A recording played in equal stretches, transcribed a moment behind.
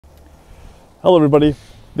Hello everybody,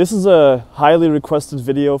 this is a highly requested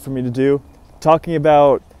video for me to do talking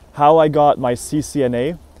about how I got my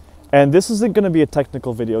CCNA, and this isn't going to be a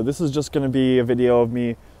technical video. This is just going to be a video of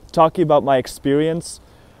me talking about my experience,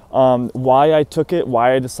 why I took it,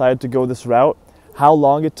 why I decided to go this route, how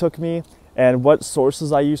long it took me, and what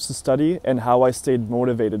sources I used to study, and how I stayed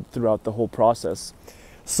motivated throughout the whole process.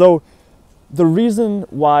 So the reason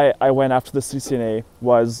why I went after the CCNA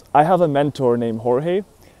was I have a mentor named Jorge,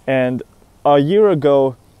 and a year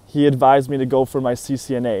ago, he advised me to go for my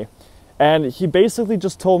CCNA, and he basically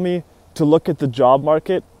just told me to look at the job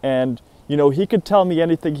market, and he could tell me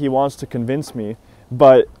anything he wants to convince me,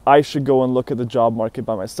 but I should go and look at the job market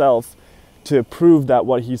by myself to prove that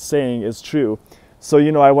what he's saying is true. So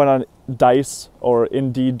I went on Dice or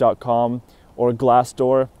Indeed.com or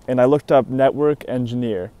Glassdoor, and I looked up network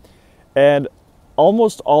engineer, and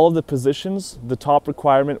almost all of the positions, the top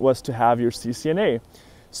requirement was to have your CCNA.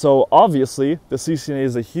 So obviously, the CCNA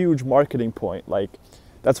is a huge marketing point. Like,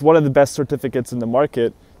 that's one of the best certificates in the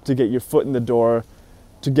market to get your foot in the door,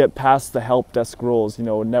 to get past the help desk roles,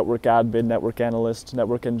 network admin, network analyst,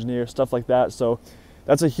 network engineer, stuff like that. So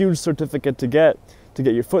that's a huge certificate to get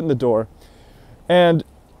your foot in the door. And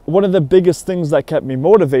one of the biggest things that kept me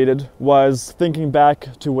motivated was thinking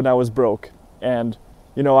back to when I was broke. And,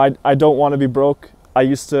 I don't want to be broke. I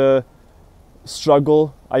used to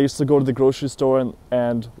struggle. I used to go to the grocery store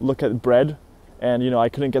and look at bread, and I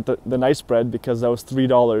couldn't get the nice bread because that was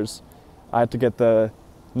 $3. I had to get the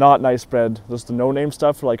not nice bread, just the no-name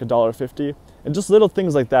stuff for like $1.50, and just little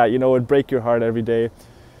things like that, would break your heart every day.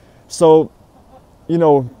 So,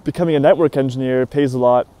 becoming a network engineer pays a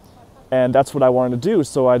lot, and that's what I wanted to do,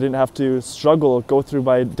 so I didn't have to struggle, go through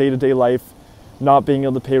my day-to-day life, not being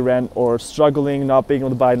able to pay rent, or struggling, not being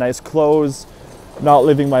able to buy nice clothes, not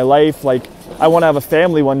living my life. Like, I want to have a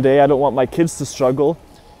family one day. I don't want my kids to struggle.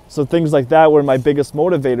 So things like that were my biggest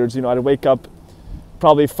motivators. I'd wake up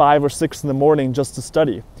probably 5 or 6 in the morning just to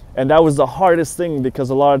study. And that was the hardest thing because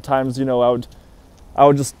a lot of times, I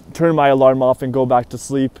would just turn my alarm off and go back to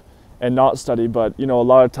sleep and not study. But, a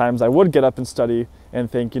lot of times I would get up and study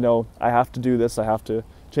and think, I have to do this. I have to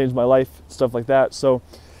change my life, stuff like that. So,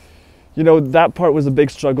 that part was a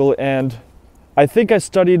big struggle. And I think I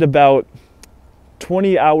studied about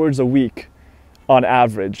 20 hours a week on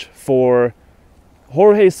average. For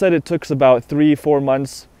Jorge said it took about 3-4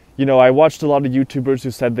 months. I watched a lot of YouTubers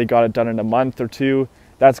who said they got it done in a month or 2.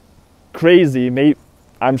 That's crazy.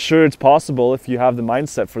 I'm sure it's possible if you have the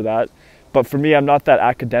mindset for that. But for me, I'm not that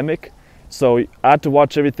academic. So I had to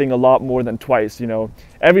watch everything a lot more than twice.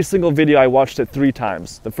 Every single video I watched it 3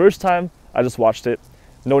 times. The first time I just watched it,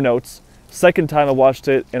 no notes. Second time I watched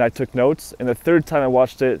it and I took notes. And the third time I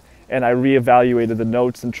watched it and I reevaluated the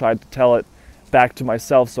notes and tried to tell it back to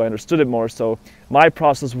myself so I understood it more. So my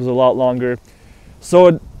process was a lot longer.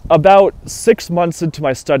 So about 6 months into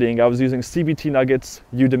my studying, I was using CBT Nuggets,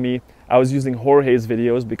 Udemy. I was using Jorge's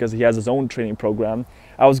videos because he has his own training program.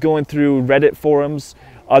 I was going through Reddit forums,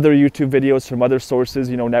 other YouTube videos from other sources,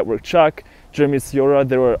 Network Chuck, Jeremy Ciora.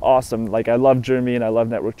 They were awesome. Like, I love Jeremy and I love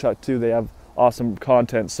Network Chuck too. They have awesome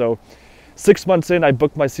content. So 6 months in, I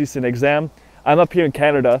booked my CCNA exam. I'm up here in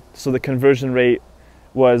Canada, so the conversion rate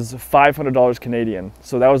was $500 Canadian.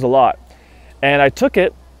 So that was a lot. And I took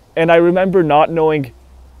it, and I remember not knowing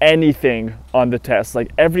anything on the test.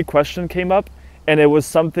 Like, every question came up, and it was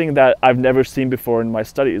something that I've never seen before in my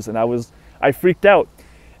studies. And I freaked out.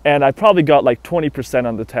 And I probably got like 20%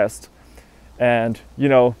 on the test. And,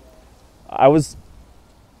 I was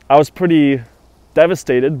pretty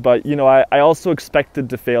devastated, but, I also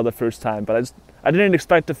expected to fail the first time, but I didn't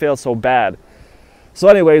expect to fail so bad. So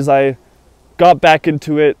anyways, I got back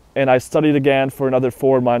into it and I studied again for another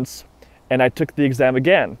 4 months and I took the exam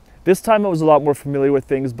again. This time I was a lot more familiar with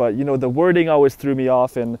things, but the wording always threw me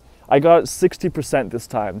off, and I got 60% this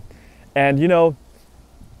time. And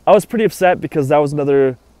I was pretty upset because that was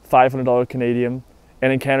another $500 Canadian,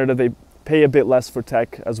 and in Canada they pay a bit less for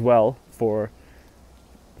tech as well, for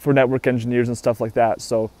network engineers and stuff like that.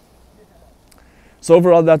 So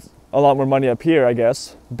overall that's a lot more money up here, I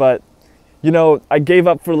guess. But I gave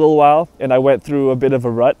up for a little while and I went through a bit of a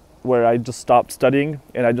rut where I just stopped studying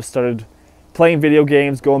and I just started playing video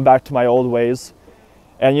games, going back to my old ways.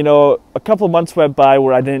 And a couple of months went by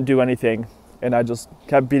where I didn't do anything and I just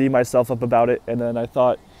kept beating myself up about it. And then I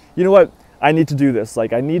thought, you know what, I need to do this.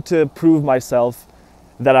 Like, I need to prove myself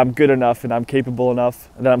that I'm good enough and I'm capable enough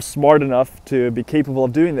and that I'm smart enough to be capable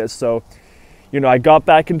of doing this. So, I got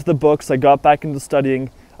back into the books, I got back into studying.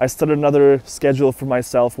 I started another schedule for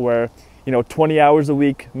myself where 20 hours a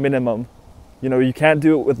week minimum. You can't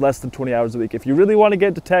do it with less than 20 hours a week. If you really want to get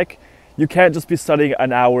into tech, you can't just be studying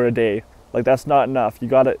an hour a day. Like, that's not enough. You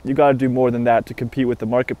gotta do more than that to compete with the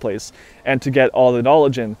marketplace and to get all the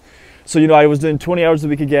knowledge in. So, you know, I was doing 20 hours a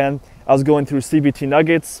week again. I was going through CBT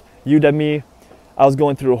Nuggets, Udemy. I was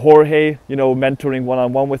going through Jorge, you know, mentoring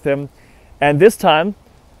one-on-one with him. And this time,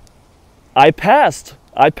 I passed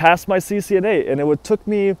my CCNA, and it took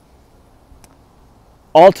me,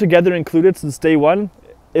 altogether included since day one,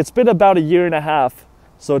 it's been about a year and a half.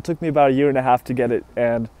 So it took me about a year and a half to get it.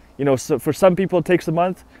 And, you know, so for some people it takes a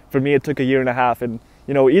month. For me, it took a year and a half. And,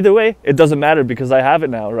 you know, either way, it doesn't matter because I have it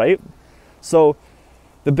now, right? So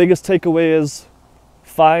the biggest takeaway is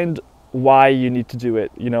find why you need to do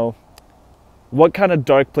it. You know, what kind of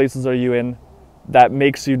dark places are you in that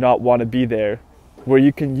makes you not want to be there, where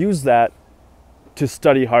you can use that to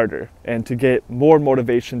study harder and to get more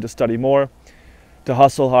motivation to study more, to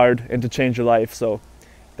hustle hard, and to change your life. So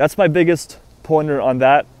that's my biggest pointer on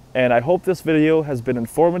that. And I hope this video has been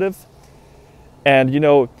informative. And, you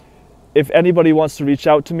know, if anybody wants to reach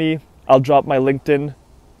out to me, I'll drop my LinkedIn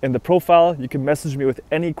in the profile. You can message me with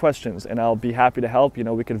any questions and I'll be happy to help. You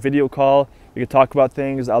know, we can video call, we can talk about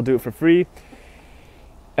things. I'll do it for free.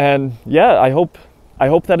 And yeah, I hope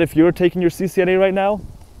that if you're taking your CCNA right now,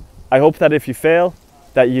 I hope that if you fail,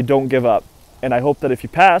 that you don't give up. And I hope that if you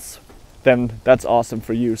pass, then that's awesome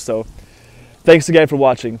for you. So thanks again for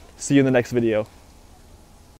watching. See you in the next video.